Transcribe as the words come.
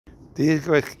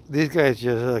These guys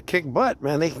just kick butt,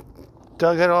 man. They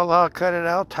dug it all out, cut it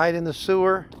out, tied in the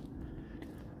sewer.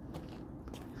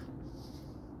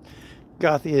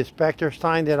 Got the inspector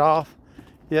signed it off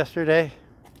yesterday.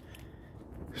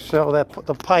 So that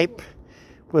the pipe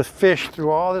was fished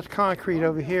through all this concrete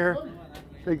over here.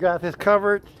 They got this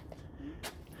covered,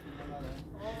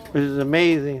 which is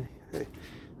amazing.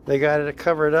 They got it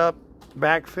covered up,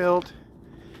 backfilled.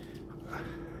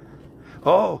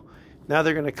 Oh, now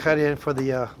they're going to cut in for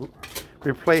the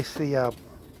replace the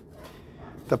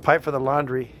pipe for the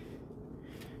laundry.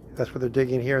 That's what they're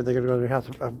digging here. They're going to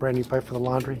have a brand new pipe for the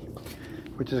laundry,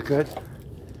 which is good.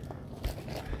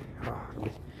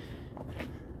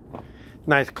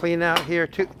 Nice clean out here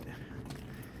too.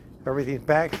 Everything's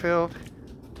backfilled.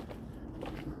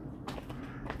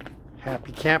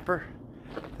 Happy camper.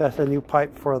 That's a new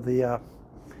pipe for the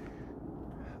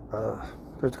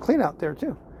there's a clean out there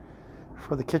too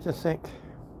for the kitchen sink.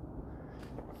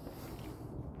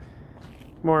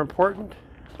 More important,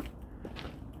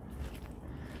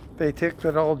 they took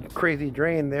that old crazy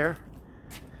drain there.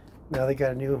 Now they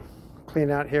got a new clean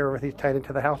out here. Everything's tied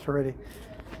into the house already.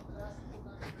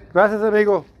 Gracias,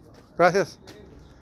 amigo. Gracias.